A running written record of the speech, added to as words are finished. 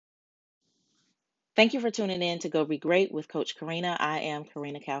Thank you for tuning in to Go Be Great with Coach Karina. I am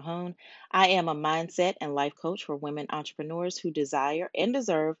Karina Calhoun. I am a mindset and life coach for women entrepreneurs who desire and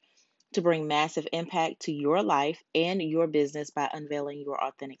deserve to bring massive impact to your life and your business by unveiling your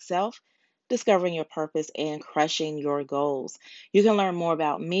authentic self, discovering your purpose, and crushing your goals. You can learn more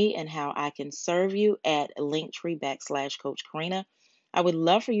about me and how I can serve you at linktree/Coach Karina. I would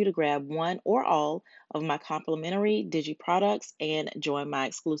love for you to grab one or all of my complimentary Digi products and join my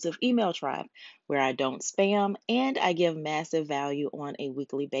exclusive email tribe where I don't spam and I give massive value on a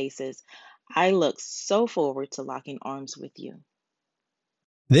weekly basis. I look so forward to locking arms with you.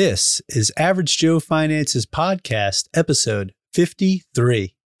 This is Average Joe Finance's podcast, episode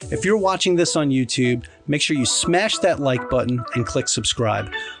 53. If you're watching this on YouTube, make sure you smash that like button and click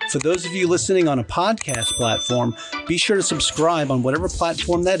subscribe. For those of you listening on a podcast platform, be sure to subscribe on whatever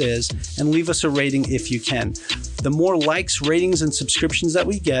platform that is and leave us a rating if you can. The more likes, ratings, and subscriptions that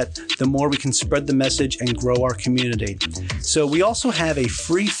we get, the more we can spread the message and grow our community. So we also have a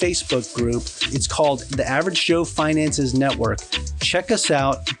free Facebook group. It's called the Average Joe Finances Network. Check us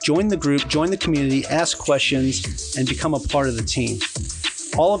out, join the group, join the community, ask questions, and become a part of the team.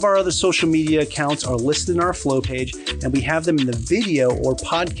 All of our other social media accounts are listed in our flow page, and we have them in the video or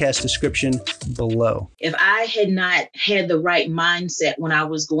podcast description below. If I had not had the right mindset when I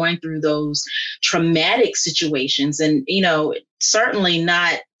was going through those traumatic situations, and, certainly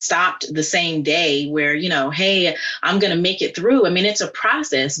not stopped the same day where, hey, I'm going to make it through. I mean, it's a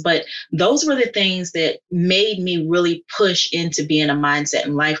process, but those were the things that made me really push into being a mindset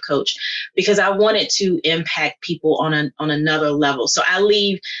and life coach because I wanted to impact people on another level. So I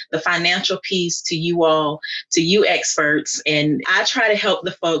leave the financial piece to you all, to you experts, and I try to help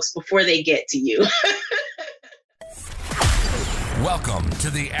the folks before they get to you. Welcome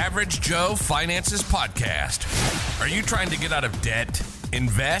to the Average Joe Finances Podcast. Are you trying to get out of debt,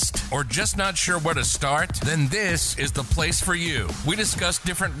 invest, or just not sure where to start? Then this is the place for you. We discuss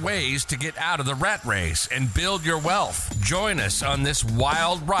different ways to get out of the rat race and build your wealth. Join us on this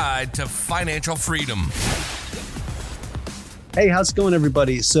wild ride to financial freedom. Hey, how's it going,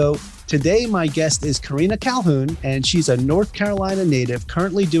 everybody? So today, my guest is Karina Calhoun, and she's a North Carolina native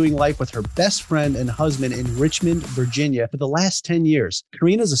currently doing life with her best friend and husband in Richmond, Virginia for the last 10 years.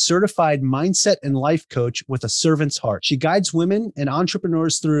 Karina is a certified mindset and life coach with a servant's heart. She guides women and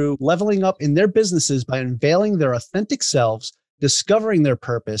entrepreneurs through leveling up in their businesses by unveiling their authentic selves, discovering their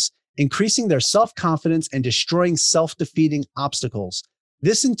purpose, increasing their self-confidence, and destroying self-defeating obstacles.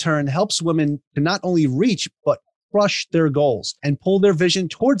 This, in turn, helps women to not only reach, but crush their goals and pull their vision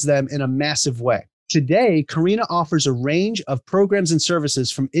towards them in a massive way. Today, Karina offers a range of programs and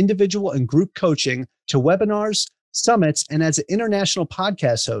services from individual and group coaching to webinars, summits, and as an international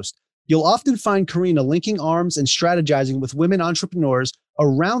podcast host. You'll often find Karina linking arms and strategizing with women entrepreneurs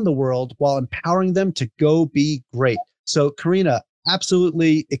around the world while empowering them to go be great. So, Karina,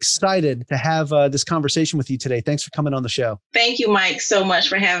 absolutely excited to have this conversation with you today. Thanks for coming on the show. Thank you, Mike, so much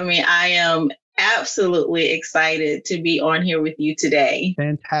for having me. I am absolutely excited to be on here with you today.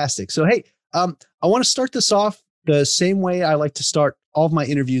 Fantastic. So, hey, I want to start this off the same way I like to start all of my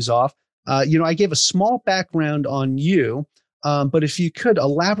interviews off. I gave a small background on you, but if you could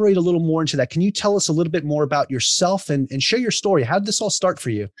elaborate a little more into that, can you tell us a little bit more about yourself and share your story? How did this all start for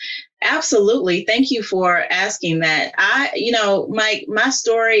you? Absolutely. Thank you for asking that. My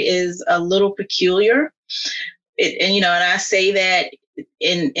story is a little peculiar. And I say that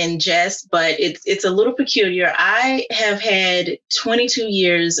in jest, but it's a little peculiar. I have had 22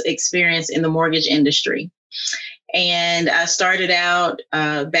 years experience in the mortgage industry. And I started out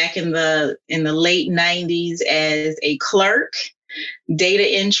back in the late 90s as a clerk, data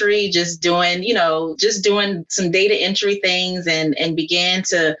entry, just doing some data entry things and began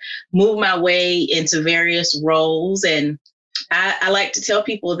to move my way into various roles. And I like to tell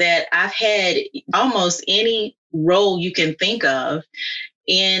people that I've had almost any role you can think of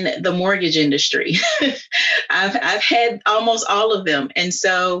in the mortgage industry. I've had almost all of them. And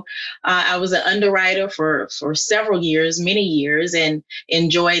so I was an underwriter for several years, many years, and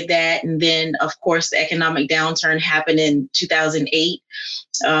enjoyed that. And then, of course, the economic downturn happened in 2008.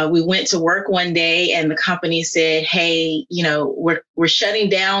 We went to work one day and the company said, hey, we're shutting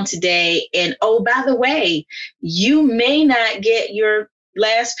down today. And oh, by the way, you may not get your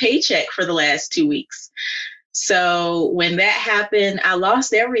last paycheck for the last 2 weeks. So when that happened, I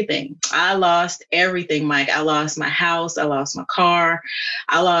lost everything. Mike. I lost my house. I lost my car.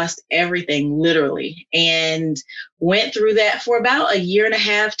 I lost everything, literally, and went through that for about a year and a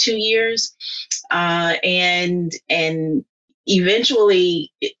half, 2 years. And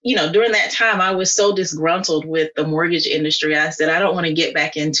eventually, during that time, I was so disgruntled with the mortgage industry. I said, I don't want to get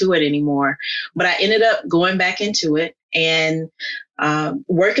back into it anymore. But I ended up going back into it and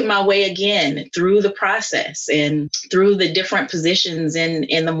working my way again through the process and through the different positions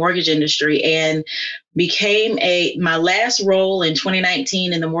in the mortgage industry, and became my last role in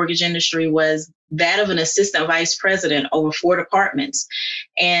 2019 in the mortgage industry was that of an assistant vice president over 4 departments.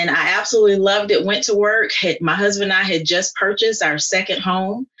 And I absolutely loved it. Went to work. My husband and I had just purchased our second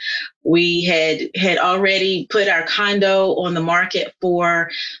home. We had already put our condo on the market for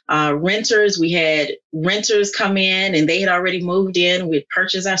renters. We had renters come in and they had already moved in. We had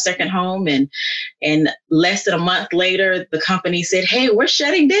purchased our second home, and less than a month later, the company said, "Hey, we're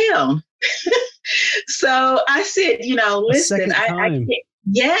shutting down." So I said, listen, I can't.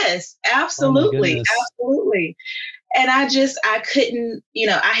 Yes, absolutely. Oh, absolutely. And I couldn't,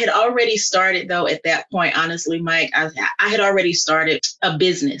 I had already started though at that point, honestly, Mike, I had already started a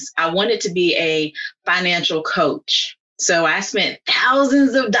business. I wanted to be a financial coach. So I spent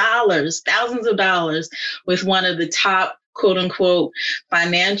thousands of dollars with one of the top, quote unquote,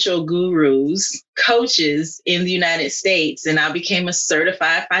 financial gurus, coaches in the United States. And I became a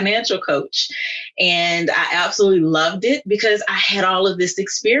certified financial coach. And I absolutely loved it because I had all of this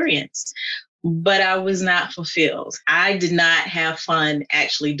experience. But I was not fulfilled. I did not have fun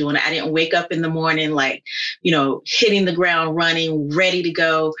actually doing it. I didn't wake up in the morning like, hitting the ground running, ready to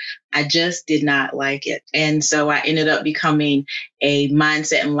go. I just did not like it. And so I ended up becoming a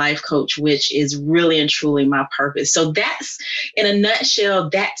mindset and life coach, which is really and truly my purpose. So that's, in a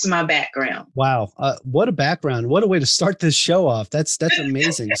nutshell, that's my background. Wow. What a background. What a way to start this show off. That's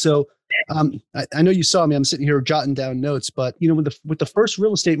amazing. So I know you saw me, I'm sitting here jotting down notes, but with the first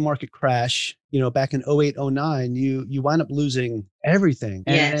real estate market crash, back in 08, 09, you wind up losing everything.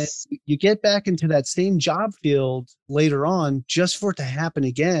 Yes. And you get back into that same job field later on just for it to happen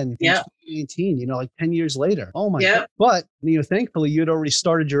again in 2018, like 10 years later. Oh my God. But, thankfully you had already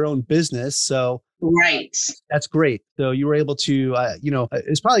started your own business. So right. That's great. So you were able to,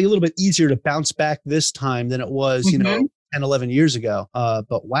 it's probably a little bit easier to bounce back this time than it was, 10, 11 years ago.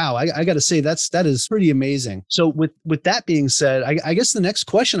 But wow, I got to say that is pretty amazing. So with that being said, I guess the next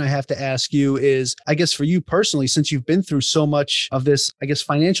question I have to ask you is, I guess for you personally, since you've been through so much of this, I guess,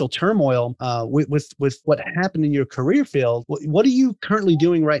 financial turmoil, with what happened in your career field, what are you currently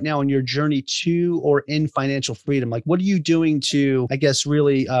doing right now in your journey to or in financial freedom? Like, what are you doing to, I guess,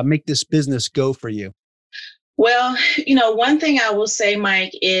 really make this business go for you? Well, one thing I will say,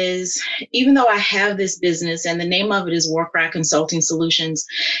 Mike, is even though I have this business and the name of it is Warcry Consulting Solutions,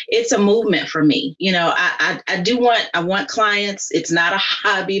 it's a movement for me. I want clients. It's not a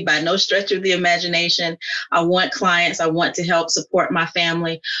hobby by no stretch of the imagination. I want clients. I want to help support my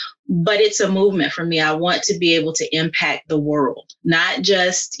family. But it's a movement for me. I want to be able to impact the world, not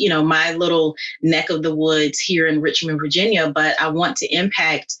just, my little neck of the woods here in Richmond, Virginia, but I want to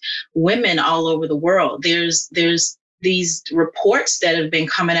impact women all over the world. There's these reports that have been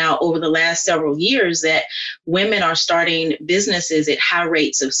coming out over the last several years that women are starting businesses at high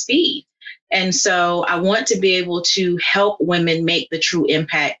rates of speed. And so I want to be able to help women make the true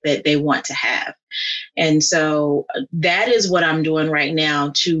impact that they want to have. And so that is what I'm doing right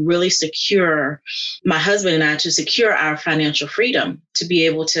now to really secure my husband and I, to secure our financial freedom, to be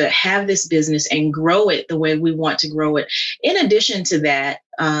able to have this business and grow it the way we want to grow it. In addition to that,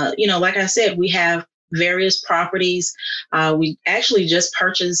 like I said, we have various properties. We actually just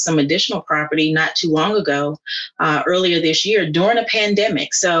purchased some additional property not too long ago, earlier this year during a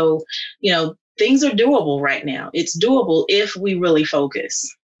pandemic. So, things are doable right now. It's doable if we really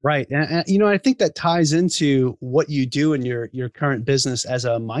focus. Right. And I think that ties into what you do in your current business as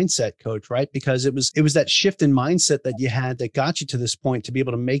a mindset coach, right? Because it was that shift in mindset that you had that got you to this point to be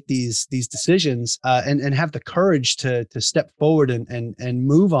able to make these decisions and have the courage to step forward and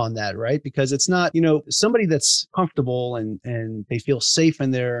move on that, right? Because it's not, somebody that's comfortable and they feel safe in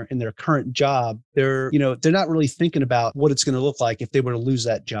their current job. They're not really thinking about what it's going to look like if they were to lose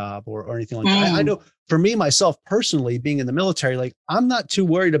that job or anything like that. I know for me, myself personally, being in the military, like I'm not too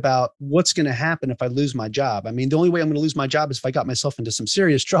worried about what's going to happen if I lose my job. I mean, the only way I'm going to lose my job is if I got myself into some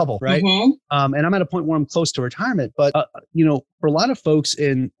serious trouble, right? And I'm at a point where I'm close to retirement. But for a lot of folks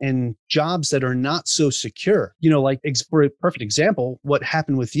in jobs that are not so secure, like for a perfect example, what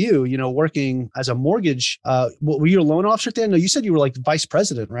happened with you, working as a mortgage, were you a loan officer then? No, you said you were like vice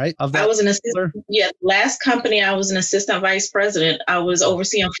president, right? I was an assistant. Yeah, last company I was an assistant vice president. I was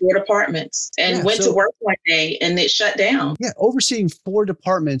overseeing 4 departments and went to work work one day and it shut down. Yeah, overseeing 4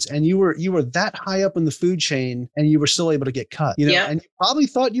 departments, and you were that high up in the food chain, and you were still able to get cut. Yep. And you probably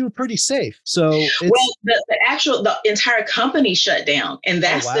thought you were pretty safe. So the entire company shut down, and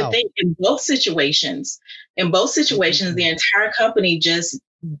that's oh, wow. the thing. In both situations, the entire company just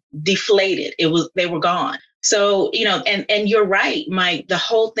deflated. They were gone. So, and you're right, Mike, the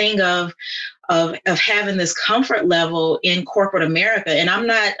whole thing of having this comfort level in corporate America. And I'm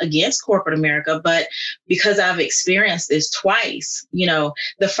not against corporate America, but because I've experienced this twice,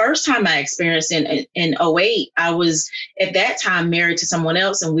 the first time I experienced in 2008, I was at that time married to someone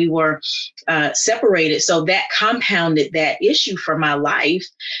else, and we were separated. So that compounded that issue for my life,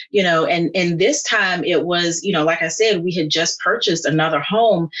 and this time it was, like I said, we had just purchased another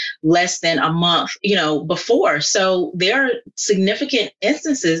home less than a month, before. So there are significant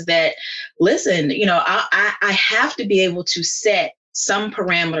instances that, listen, I have to be able to set some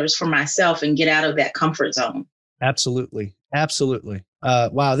parameters for myself and get out of that comfort zone. Absolutely. Absolutely.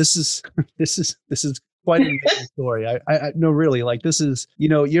 Wow. This is quite an amazing story. I no, really, like, this is,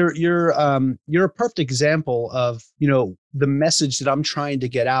 you're a perfect example of, the message that I'm trying to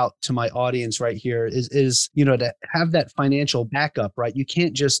get out to my audience right here is, to have that financial backup, right? You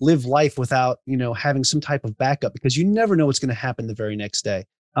can't just live life without, having some type of backup, because you never know what's going to happen the very next day.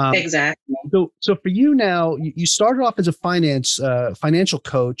 Exactly. So for you now, you started off as a financial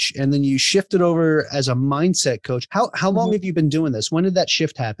coach, and then you shifted over as a mindset coach. How long have you been doing this? When did that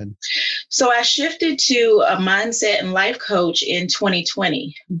shift happen? So I shifted to a mindset and life coach in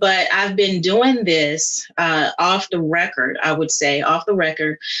 2020, but I've been doing this off the record,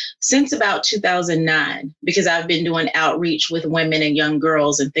 since about 2009, because I've been doing outreach with women and young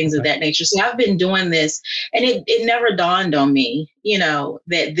girls and things of that nature. So I've been doing this, and it never dawned on me,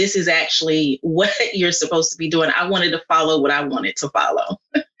 that this is actually what you're supposed to be doing. I wanted to follow what I wanted to follow.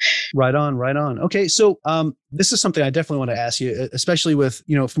 Right on. Okay. So, this is something I definitely want to ask you, especially with,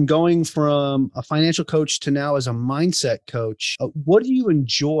 from going from a financial coach to now as a mindset coach. What do you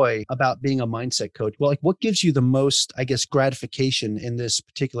enjoy about being a mindset coach? Well, like, what gives you the most, I guess, gratification in this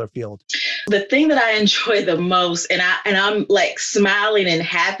particular field? The thing that I enjoy the most, and I'm like smiling and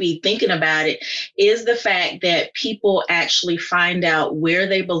happy thinking about it, is the fact that people actually find out where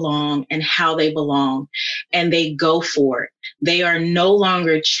they belong and how they belong, and they go for it. They are no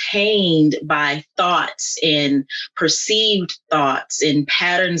longer chained by thoughts and perceived thoughts and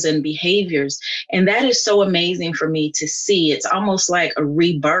patterns and behaviors. And that is so amazing for me to see. It's almost like a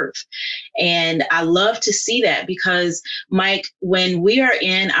rebirth. And I love to see that, because, Mike, when we are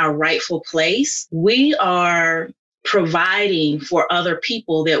in our rightful place, we are providing for other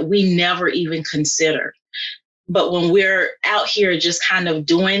people that we never even considered. But when we're out here just kind of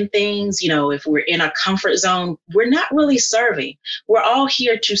doing things, if we're in a comfort zone, we're not really serving. We're all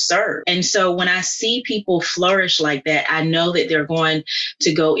here to serve. And so when I see people flourish like that, I know that they're going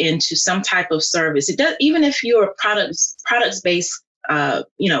to go into some type of service. It does, even if you're a products-based,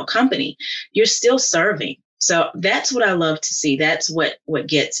 company, you're still serving. So that's what I love to see. That's what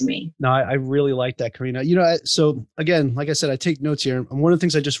gets me. No, I really like that, Karina. So again, like I said, I take notes here. And one of the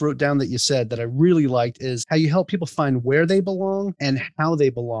things I just wrote down that you said that I really liked is how you help people find where they belong and how they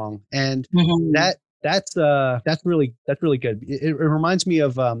belong. And that's really good. It reminds me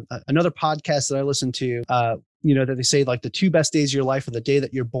of another podcast that I listened to. That they say, like, the 2 best days of your life are the day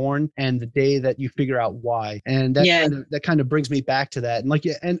that you're born and the day that you figure out why. And that kind of brings me back to that. And like,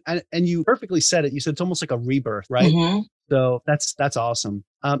 and you perfectly said it. You said it's almost like a rebirth, right? Mm-hmm. So that's awesome.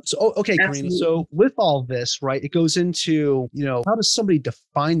 Okay, Karina. So with all this, right, it goes into, how does somebody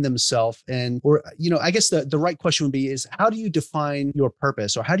define themselves? Or I guess the right question would be is, how do you define your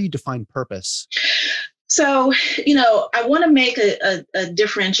purpose, or how do you define purpose? So, I want to make a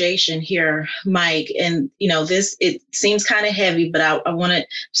differentiation here, Mike, and, it seems kind of heavy, but I want to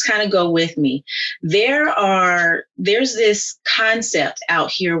just kind of go with me. There's this concept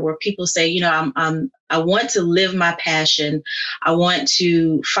out here where people say, I want to live my passion. I want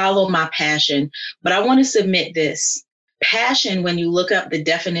to follow my passion, but I want to submit this. Passion, when you look up the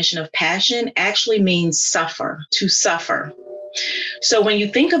definition of passion, actually means to suffer. So when you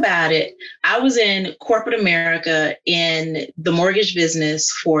think about it, I was in corporate America in the mortgage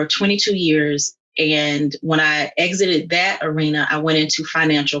business for 22 years. And when I exited that arena, I went into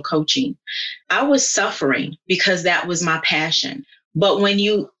financial coaching. I was suffering because that was my passion. But when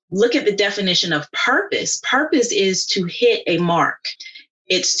you look at the definition of purpose is to hit a mark.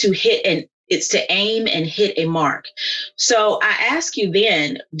 It's to aim and hit a mark. So I ask you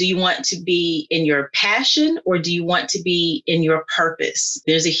then, do you want to be in your passion, or do you want to be in your purpose?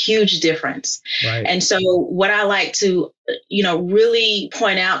 There's a huge difference. Right. And so what I like to, really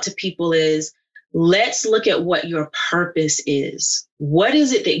point out to people is, let's look at what your purpose is. What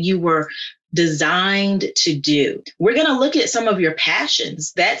is it that you were designed to do? We're going to look at some of your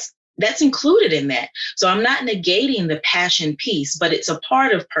passions. That's included in that. So I'm not negating the passion piece, but it's a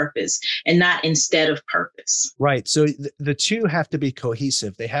part of purpose and not instead of purpose. Right. So the two have to be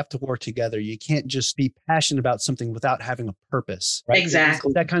cohesive. They have to work together. You can't just be passionate about something without having a purpose. Right?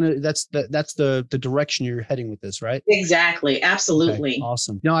 Exactly. That's the direction you're heading with this, right? Exactly. Absolutely. Okay,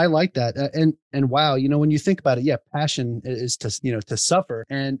 awesome. No, I like that. And wow, when you think about it, yeah, passion is to suffer.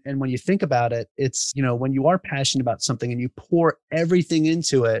 And when you think about it, it's, when you are passionate about something and you pour everything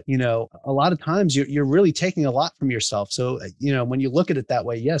into it, a lot of times you're really taking a lot from yourself. So, when you look at it that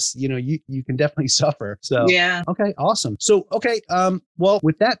way, yes, you can definitely suffer. So, yeah. Okay, awesome. So, okay. Well,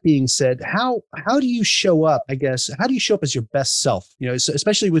 with that being said, how do you show up, I guess, how do you show up as your best self? So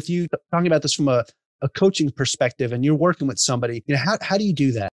especially with you talking about this from a coaching perspective and you're working with somebody, how do you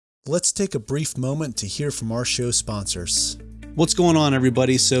do that? Let's take a brief moment to hear from our show sponsors. What's going on,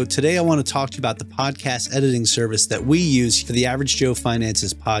 everybody? So today I want to talk to you about the podcast editing service that we use for the Average Joe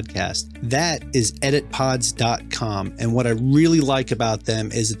Finances podcast. That is editpods.com. And what I really like about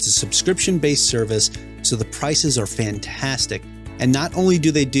them is it's a subscription-based service, so the prices are fantastic. And not only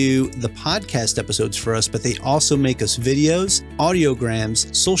do they do the podcast episodes for us, but they also make us videos,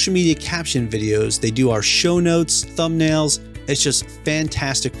 audiograms, social media caption videos. They do our show notes, thumbnails. It's just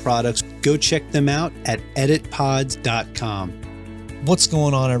fantastic products. Go check them out at editpods.com. What's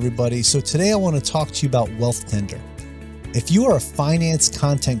going on, everybody? So today I want to talk to you about Wealth Tender. If you are a finance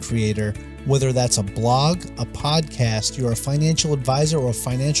content creator, whether that's a blog, a podcast, you're a financial advisor or a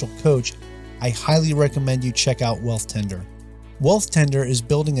financial coach, I highly recommend you check out Wealth Tender. Wealth Tender is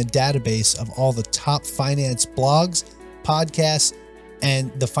building a database of all the top finance blogs, podcasts,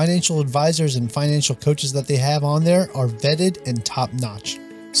 and the financial advisors and financial coaches that they have on there are vetted and top-notch.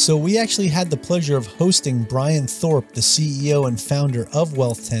 So we actually had the pleasure of hosting Brian Thorpe, the CEO and founder of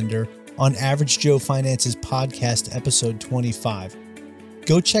Wealth Tender, on Average Joe Finances podcast episode 25.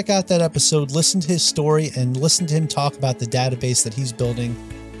 Go check out that episode, listen to his story, and listen to him talk about the database that he's building.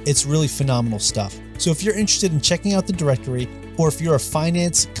 It's really phenomenal stuff. So if you're interested in checking out the directory, or if you're a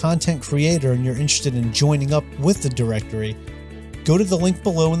finance content creator and you're interested in joining up with the directory, go to the link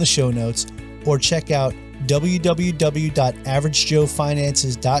below in the show notes or check out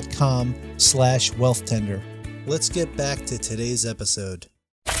www.averagejoefinances.com/wealthtender. Let's get back to today's episode.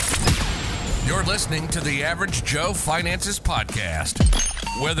 You're listening to the Average Joe Finances Podcast.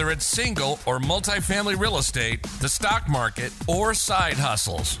 Whether it's single or multifamily real estate, the stock market, or side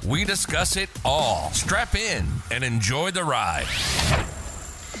hustles, we discuss it all. Strap in and enjoy the ride.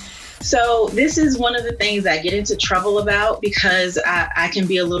 So this is one of the things I get into trouble about because I can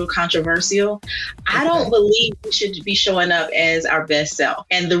be a little controversial. I don't believe we should be showing up as our best self.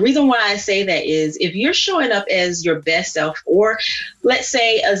 And the reason why I say that is if you're showing up as your best self, or let's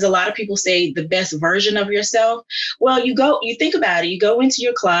say, as a lot of people say, the best version of yourself, well, you think about it, you go into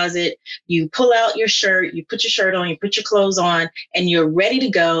your closet, you pull out your shirt, you put your shirt on, you put your clothes on, and you're ready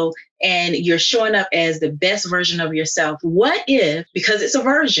to go. And you're showing up as the best version of yourself. What if, because it's a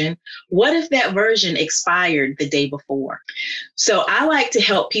version, what if that version expired the day before? So I like to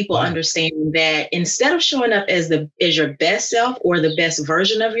help people understand that instead of showing up as your best self or the best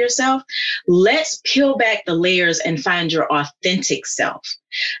version of yourself, let's peel back the layers and find your authentic self.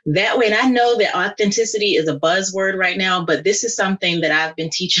 That way, and I know that authenticity is a buzzword right now, but this is something that I've been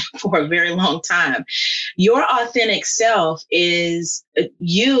teaching for a very long time. Your authentic self is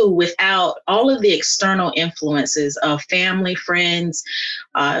you without all of the external influences of family, friends,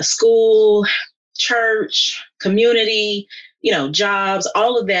 school, church, community, jobs,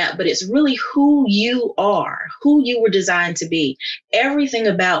 all of that. But it's really who you are, who you were designed to be, everything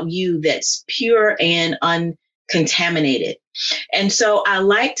about you that's pure and uncontaminated. And so I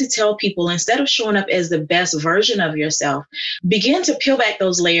like to tell people, instead of showing up as the best version of yourself, begin to peel back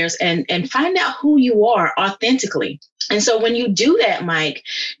those layers and find out who you are authentically. And so when you do that, Mike,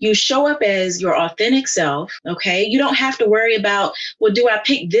 you show up as your authentic self, okay? You don't have to worry about, well, do I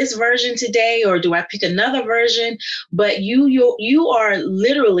pick this version today or do I pick another version? But you are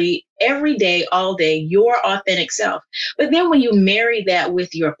literally every day, all day, your authentic self. But then when you marry that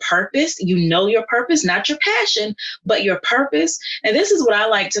with your purpose, your purpose, not your passion, but your purpose. And this is what I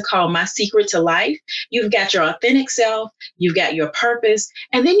like to call my secret to life. You've got your authentic self, you've got your purpose,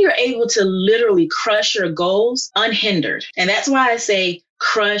 and then you're able to literally crush your goals unhindered. And that's why I say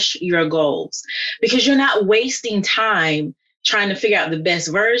crush your goals, because you're not wasting time trying to figure out the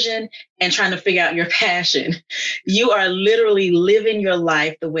best version and trying to figure out your passion. You are literally living your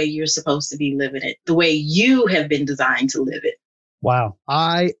life the way you're supposed to be living it, the way you have been designed to live it. Wow.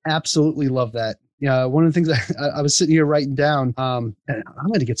 I absolutely love that. one of the things I was sitting here writing down, and I'm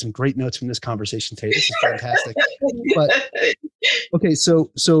going to get some great notes from this conversation today. This is fantastic. But okay,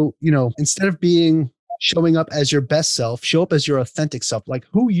 so instead of showing up as your best self, show up as your authentic self, like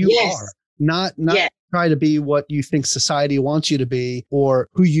who you are, not try to be what you think society wants you to be, or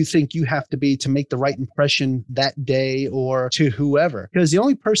who you think you have to be to make the right impression that day or to whoever. Because the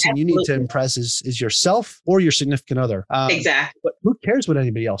only person you need to impress is yourself or your significant other. Exactly. But who cares what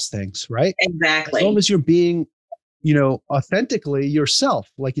anybody else thinks, right? Exactly. As long as you're being authentically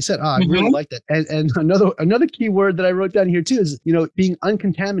yourself, like you said. I really like that. And another key word that I wrote down here too is, being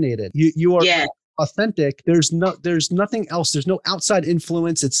uncontaminated. You are authentic. There's nothing else. There's no outside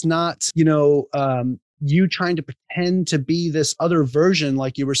influence. It's not, you trying to pretend to be this other version,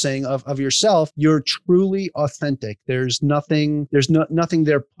 like you were saying, of yourself. You're truly authentic. There's nothing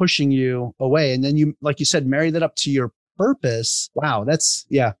there pushing you away. And then you, like you said, marry that up to your purpose. Wow.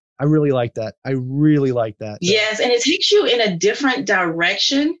 I really like that. Yes. And it takes you in a different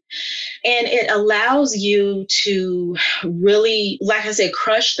direction, and it allows you to really, like I said,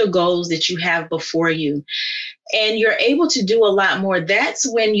 crush the goals that you have before you. And you're able to do a lot more. That's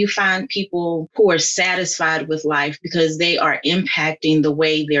when you find people who are satisfied with life because they are impacting the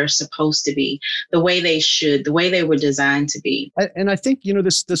way they're supposed to be, the way they should, the way they were designed to be. And I think,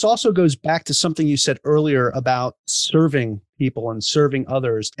 this also goes back to something you said earlier about serving people and serving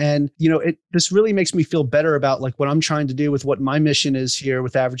others. And, this really makes me feel better about like what I'm trying to do with what my mission is here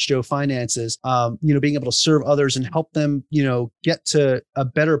with Average Joe Finances, being able to serve others and help them, get to a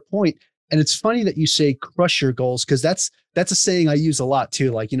better point. And it's funny that you say crush your goals, because that's a saying I use a lot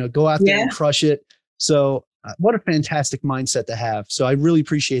too. Like, go out there and crush it. So what a fantastic mindset to have. So I really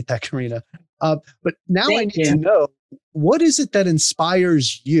appreciate that, Karina. But now I need to know, what is it that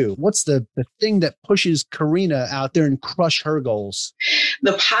inspires you? What's the thing that pushes Karina out there and crush her goals?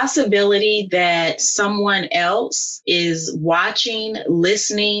 The possibility that someone else is watching,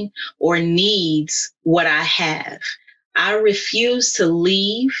 listening, or needs what I have. I refuse to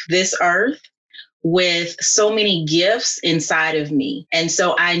leave this earth with so many gifts inside of me. And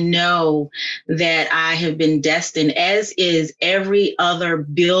so I know that I have been destined, as is every other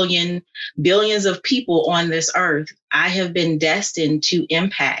billions of people on this earth. I have been destined to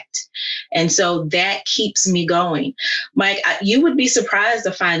impact. And so that keeps me going. Mike, you would be surprised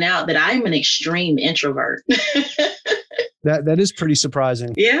to find out that I'm an extreme introvert. That is pretty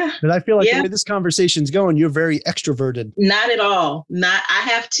surprising. Yeah. But I feel like the way this conversation's going, you're very extroverted. Not at all.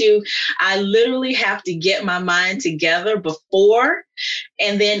 I literally have to get my mind together before,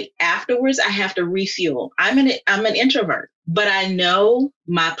 and then afterwards I have to refuel. I'm an introvert, but I know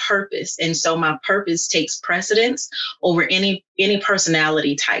my purpose. And so my purpose takes precedence over any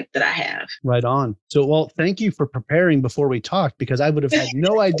personality type that I have. Right on. So, well, thank you for preparing before we talked, because I would have had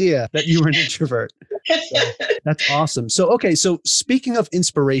no idea that you were an introvert. So, that's awesome. So, okay. So speaking of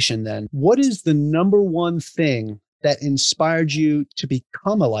inspiration then, what is the number one thing that inspired you to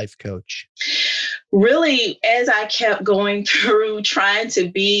become a life coach? Really, as I kept going through trying to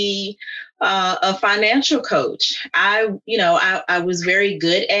be a financial coach, I was very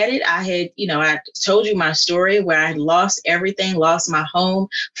good at it. I told you my story where I had lost everything, lost my home,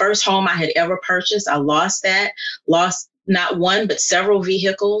 first home I had ever purchased. I lost that, lost not one, but several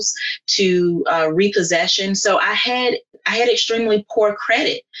vehicles to repossession. So I had extremely poor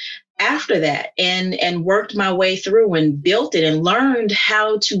credit after that, and worked my way through and built it and learned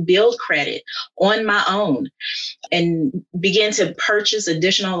how to build credit on my own, and began to purchase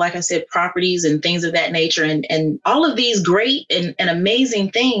additional, like I said, properties and things of that nature, and all of these great and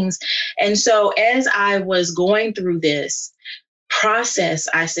amazing things. And so as I was going through this process,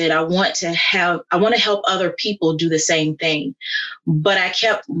 I said, I want to help other people do the same thing. But I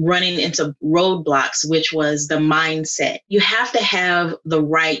kept running into roadblocks, which was the mindset. You have to have the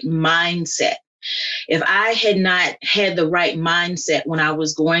right mindset. If I had not had the right mindset when I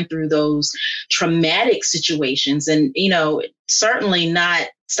was going through those traumatic situations, and, certainly not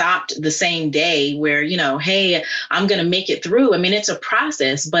stopped the same day where, hey, I'm going to make it through. I mean, it's a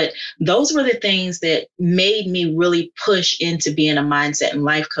process, but those were the things that made me really push into being a mindset and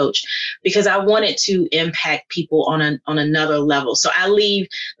life coach, because I wanted to impact people on another level. So I leave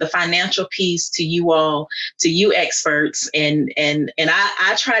the financial piece to you all, to you experts, and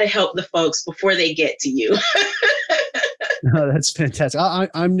I try to help the folks before they get to you. No, that's fantastic.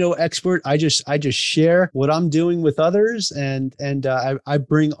 I'm no expert. I just share what I'm doing with others, and I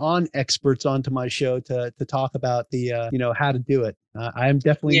bring on experts onto my show to talk about the how to do it. I am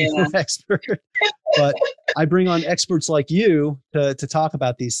definitely no expert. But I bring on experts like you to talk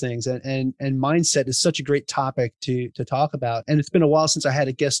about these things, and mindset is such a great topic to talk about. And it's been a while since I had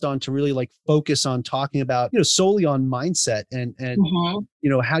a guest on to really like focus on talking about, solely on mindset and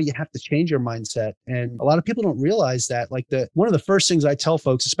how you have to change your mindset. And a lot of people don't realize that, like, one of the first things I tell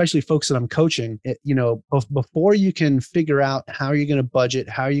folks, especially folks that I'm coaching, before you can figure out how you're going to budget,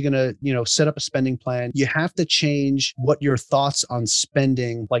 how you're going to, set up a spending plan, you have to change what your thoughts on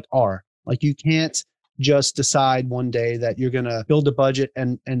spending are. Like, you can't just decide one day that you're going to build a budget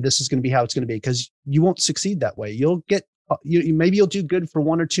and this is going to be how it's going to be, because you won't succeed that way. Maybe you'll do good for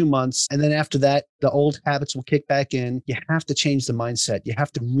 1 or 2 months. And then after that, the old habits will kick back in. You have to change the mindset. You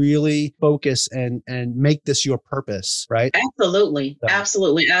have to really focus and make this your purpose, right? Absolutely. So.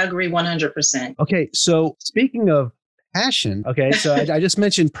 Absolutely. I agree 100%. Okay. So speaking of passion, okay, so I just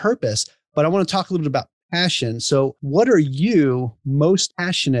mentioned purpose, but I want to talk a little bit about passion. So what are you most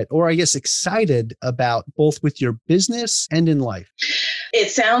passionate, or I guess excited about, both with your business and in life?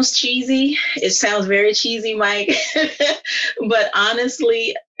 It sounds cheesy. It sounds very cheesy, Mike. But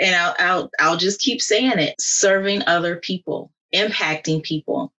honestly, and I'll just keep saying it, serving other people, impacting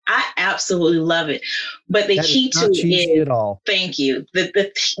people. I absolutely love it. But the key to it is, at all. Thank you.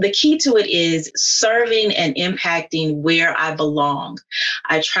 The key to it is serving and impacting where I belong.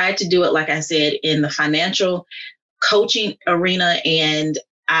 I tried to do it, like I said, in the financial coaching arena, and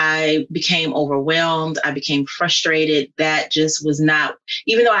I became overwhelmed. I became frustrated. That just was not,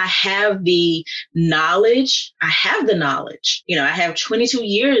 even though I have the knowledge, I have 22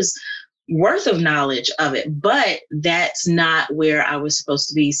 years worth of knowledge of it, but that's not where I was supposed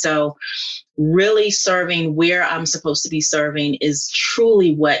to be. So really serving where I'm supposed to be serving is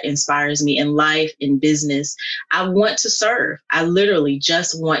truly what inspires me in life, in business. I want to serve. I literally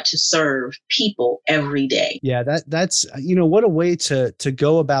just want to serve people every day. Yeah, that's what a way to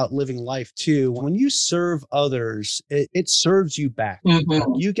go about living life too. When you serve others, it serves you back.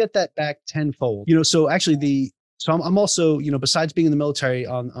 Mm-hmm. You get that back tenfold. So actually So I'm also, besides being in the military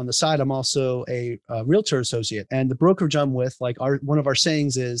on the side, I'm also a realtor associate. And the brokerage I'm with, one of our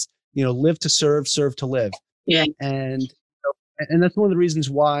sayings is, live to serve, serve to live. Yeah. And that's one of the reasons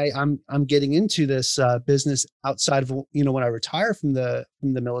why I'm getting into this business outside of, when I retire from the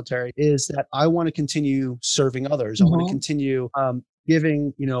military, is that I want to continue serving others. Mm-hmm. I want to continue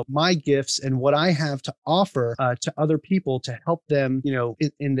giving, my gifts and what I have to offer to other people to help them,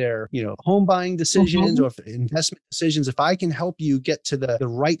 in their, home buying decisions or investment decisions. If I can help you get to the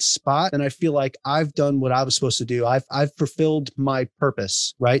right spot, then I feel like I've done what I was supposed to do. I've fulfilled my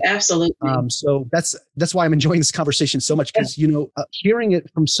purpose, right? Absolutely. So that's why I'm enjoying this conversation so much, because, hearing it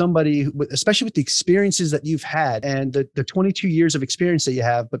from somebody, especially with the experiences that you've had and the 22 years of experience that you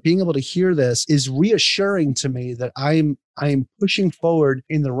have, but being able to hear this is reassuring to me that I am pushing forward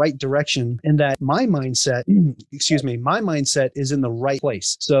in the right direction, and that my mindset is in the right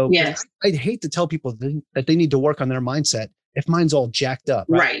place. So yes. I'd hate to tell people that they need to work on their mindset if mine's all jacked up.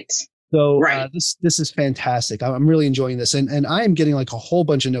 Right. So this is fantastic. I'm really enjoying this, and I am getting like a whole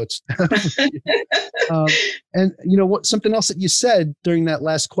bunch of notes. And something else that you said during that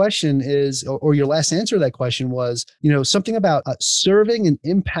last question is, or your last answer to that question was, something about serving and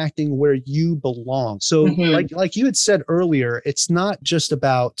impacting where you belong. So like you had said earlier, it's not just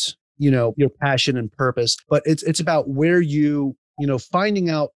about, your passion and purpose, but it's about where you, finding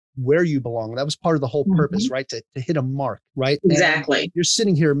out where you belong. That was part of the whole purpose, right? To hit a mark, right? Exactly. And you're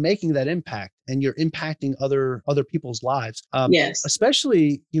sitting here making that impact, and you're impacting other people's lives. Yes.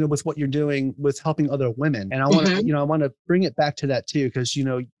 Especially, with what you're doing with helping other women. And I want to, I want to bring it back to that too, because,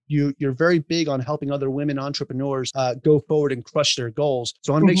 you're very big on helping other women entrepreneurs go forward and crush their goals.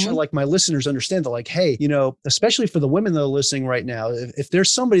 So I want to make sure my listeners understand that, hey, especially for the women that are listening right now, if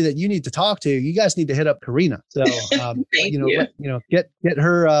there's somebody that you need to talk to, you guys need to hit up Karina. So, get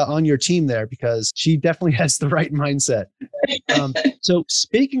her on your team there, because she definitely has the right mindset. So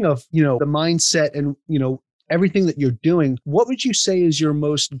speaking of, the mindset and, everything that you're doing, what would you say is your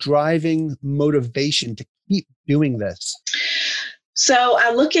most driving motivation to keep doing this? So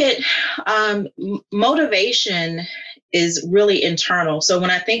I look at motivation is really internal. So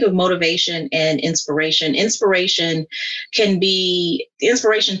when I think of motivation and inspiration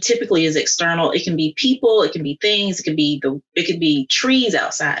typically is external. It can be people, it can be things, it could be trees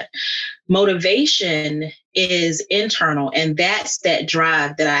outside. Motivation is internal, and that's that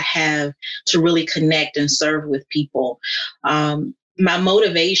drive that I have to really connect and serve with people. My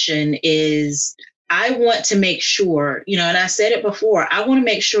motivation is, I want to make sure, and I said it before, I want to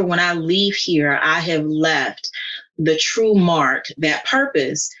make sure when I leave here, I have left the true mark, that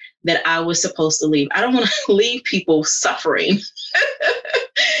purpose that I was supposed to leave. I don't want to leave people suffering.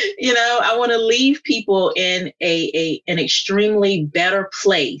 I want to leave people in an extremely better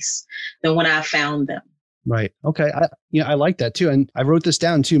place than when I found them. Right. Okay. I like that too. And I wrote this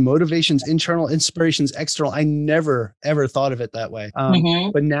down too. Motivations, internal, inspirations, external. I never, ever thought of it that way.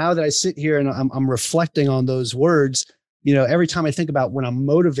 But now that I sit here and I'm reflecting on those words, every time I think about when I'm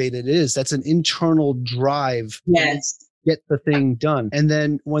motivated, that's an internal drive. Yes. Get the thing done. And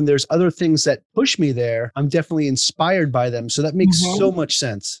then when there's other things that push me there, I'm definitely inspired by them. So that makes so much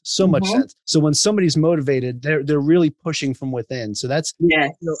sense. So much sense. So when somebody's motivated, they're really pushing from within. So that's,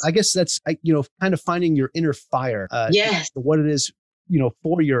 I guess that's, kind of finding your inner fire. Yes. What it is,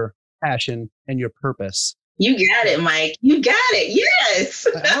 for your passion and your purpose. You got it, Mike. You got it. Yes.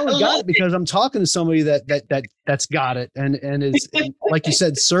 I only got it because I'm talking to somebody that's got it and is, like you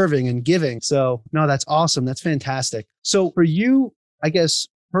said, serving and giving. So no, that's awesome. That's fantastic. So for you, I guess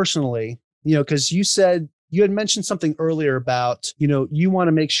personally, because you said you had mentioned something earlier about, you want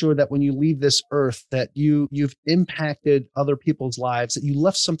to make sure that when you leave this earth that you've impacted other people's lives, that you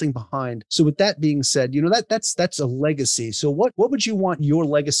left something behind. So with that being said, that's a legacy. So what would you want your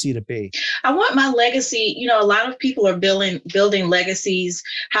legacy to be? I want my legacy, a lot of people are building legacies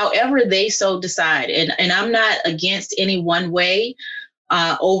however they so decide. And I'm not against any one way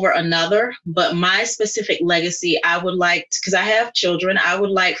over another, but my specific legacy, I would like, because I have children, I would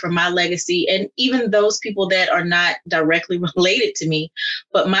like for my legacy, and even those people that are not directly related to me,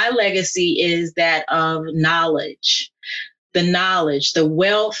 but my legacy is that of knowledge. The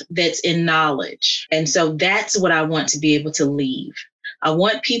wealth that's in knowledge. And so that's what I want to be able to leave. I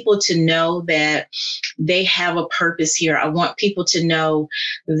want people to know that they have a purpose here. I want people to know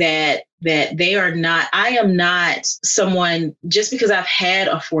that I am not someone, just because I've had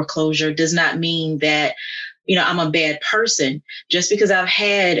a foreclosure does not mean that, I'm a bad person. Just because I've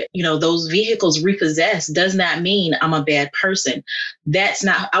had, those vehicles repossessed does not mean I'm a bad person. That's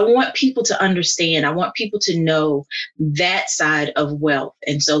not, I want people to understand. I want people to know that side of wealth.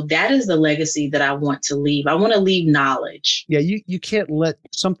 And so that is the legacy that I want to leave. I want to leave knowledge. Yeah. You can't let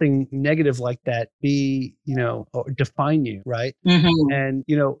something negative like that be, or define you. Right. Mm-hmm. And,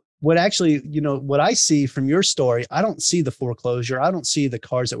 what I see from your story, I don't see the foreclosure. I don't see the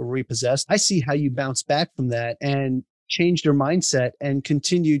cars that were repossessed. I see how you bounce back from that and changed your mindset and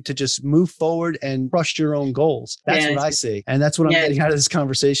continued to just move forward and crush your own goals. That's what I see. And that's what I'm getting out of this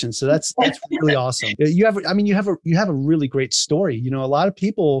conversation. So that's really awesome. You have a really great story. A lot of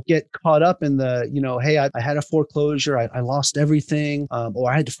people get caught up in the, hey, I had a foreclosure. I lost everything. Or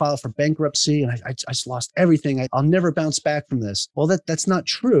I had to file for bankruptcy and I just lost everything. I'll never bounce back from this. Well, that's not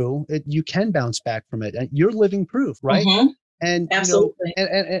true. You can bounce back from it. And you're living proof, right? Mm-hmm. And absolutely.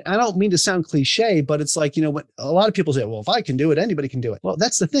 And I don't mean to sound cliche, but it's like, when a lot of people say, well, if I can do it, anybody can do it. Well,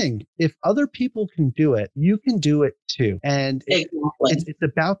 that's the thing. If other people can do it, you can do it too. And it's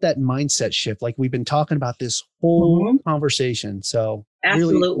about that mindset shift. Like we've been talking about this whole conversation. So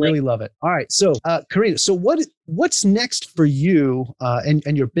absolutely. Really love it. All right. So, Karina, so what's next for you,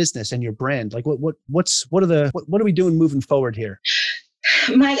 and your business and your brand? Like what are we doing moving forward here?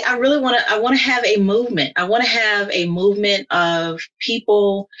 Mike, I want to have a movement. I want to have a movement of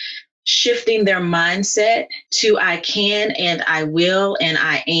people shifting their mindset to I can and I will and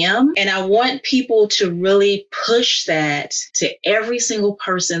I am. And I want people to really push that to every single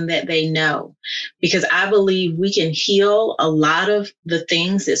person that they know, because I believe we can heal a lot of the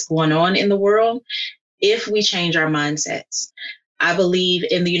things that's going on in the world if we change our mindsets. I believe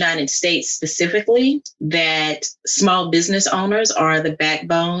in the United States specifically that small business owners are the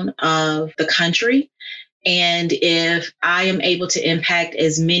backbone of the country. And if I am able to impact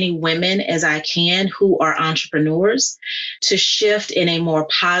as many women as I can who are entrepreneurs to shift in a more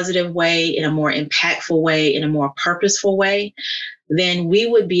positive way, in a more impactful way, in a more purposeful way, then we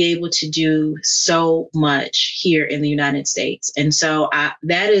would be able to do so much here in the United States. And so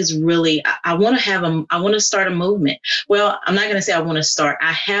that is really, I want to start a movement. Well, I'm not going to say I want to start.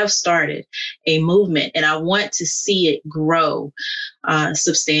 I have started a movement and I want to see it grow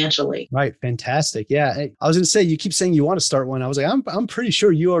substantially. Right. Fantastic. Yeah. I was going to say, you keep saying you want to start one. I was like, I'm pretty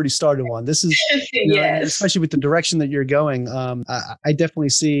sure you already started one. This is, yes. Especially with the direction that you're going. I definitely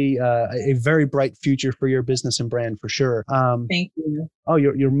see a very bright future for your business and brand for sure. Thank you. Oh,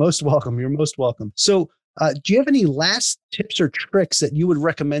 you're most welcome. You're most welcome. So, do you have any last tips or tricks that you would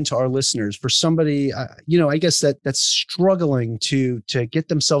recommend to our listeners for somebody, I guess that's struggling to get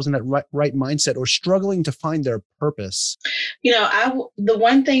themselves in that right mindset or struggling to find their purpose? The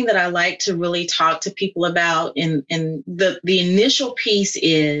one thing that I like to really talk to people about in the initial piece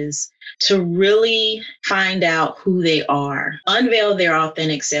is to really find out who they are, unveil their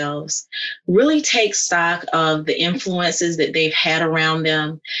authentic selves, really take stock of the influences that they've had around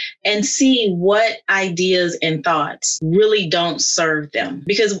them, and see what ideas and thoughts really don't serve them.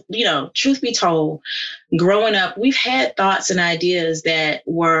 Because, truth be told, growing up, we've had thoughts and ideas that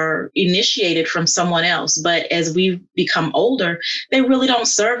were initiated from someone else. But as we've become older, they really don't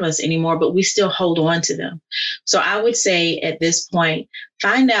serve us anymore, but we still hold on to them. So I would say at this point,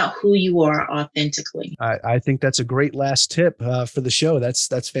 find out who you are authentically. I think that's a great last tip for the show.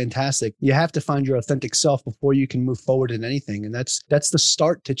 That's fantastic. You have to find your authentic self before you can move forward in anything. And that's the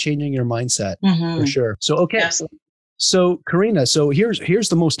start to changing your mindset for sure. So, okay. Absolutely. So Karina, here's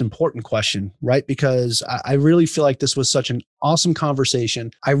the most important question, right? Because I really feel like this was such an awesome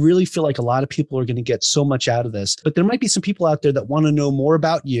conversation. I really feel like a lot of people are going to get so much out of this, but there might be some people out there that want to know more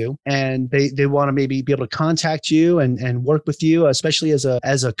about you, and they want to maybe be able to contact you and work with you, especially as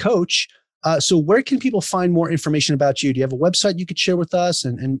a coach. So where can people find more information about you? Do you have a website you could share with us,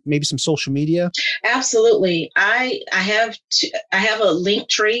 and maybe some social media? Absolutely. I have a link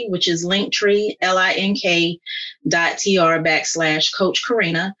tree, which is Linktree, link.tr/Coach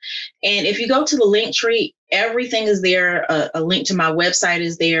Karina. And if you go to the link tree, everything is there. A link to my website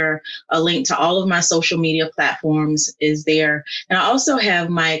is there. A link to all of my social media platforms is there. And I also have,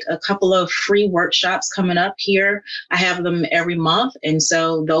 Mike, a couple of free workshops coming up here. I have them every month. And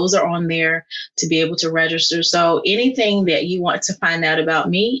so those are on there to be able to register. So anything that you want to find out about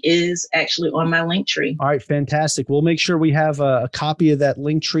me is actually on my link tree. All right, fantastic. We'll make sure we have a copy of that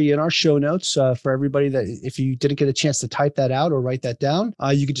link tree in our show notes for everybody that if you didn't get a chance to type that out or write that down,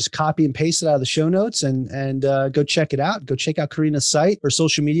 you could just copy and paste it out of the show notes and go check it out. Go check out Karina's site or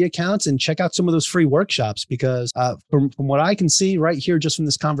social media accounts and check out some of those free workshops, because from what I can see right here, just from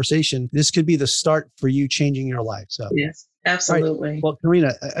this conversation, this could be the start for you changing your life. So yes. Absolutely. Right. Well,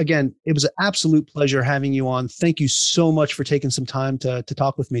 Karina, again, it was an absolute pleasure having you on. Thank you so much for taking some time to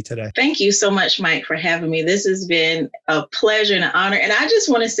talk with me today. Thank you so much, Mike, for having me. This has been a pleasure and an honor. And I just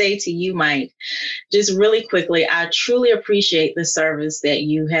want to say to you, Mike, just really quickly, I truly appreciate the service that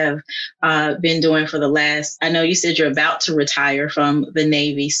you have been doing for the last, I know you said you're about to retire from the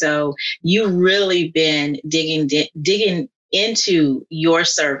Navy. So you've really been digging into your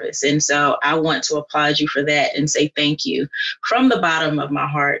service. And so I want to applaud you for that and say thank you from the bottom of my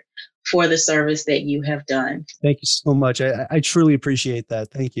heart for the service that you have done. Thank you so much. I truly appreciate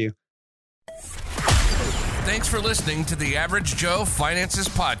that. Thank you. Thanks for listening to the Average Joe Finances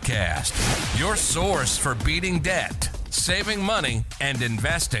Podcast, your source for beating debt, saving money, and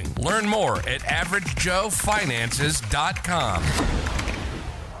investing. Learn more at averagejoefinances.com.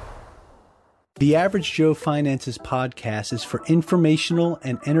 The Average Joe Finances Podcast is for informational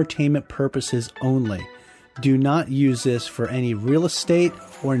and entertainment purposes only. Do not use this for any real estate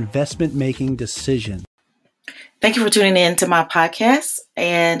or investment making decision. Thank you for tuning in to my podcast,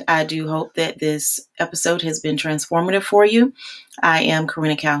 and I do hope that this episode has been transformative for you. I am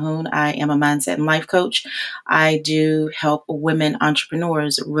Karina Calhoun. I am a mindset and life coach. I do help women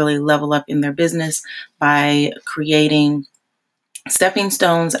entrepreneurs really level up in their business by creating stepping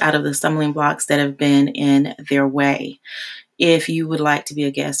stones out of the stumbling blocks that have been in their way. If you would like to be a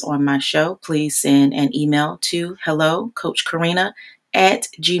guest on my show, please send an email to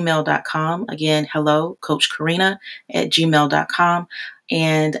hellocoachkarina@gmail.com. Again, hellocoachkarina@gmail.com.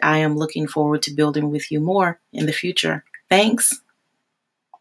 And I am looking forward to building with you more in the future. Thanks.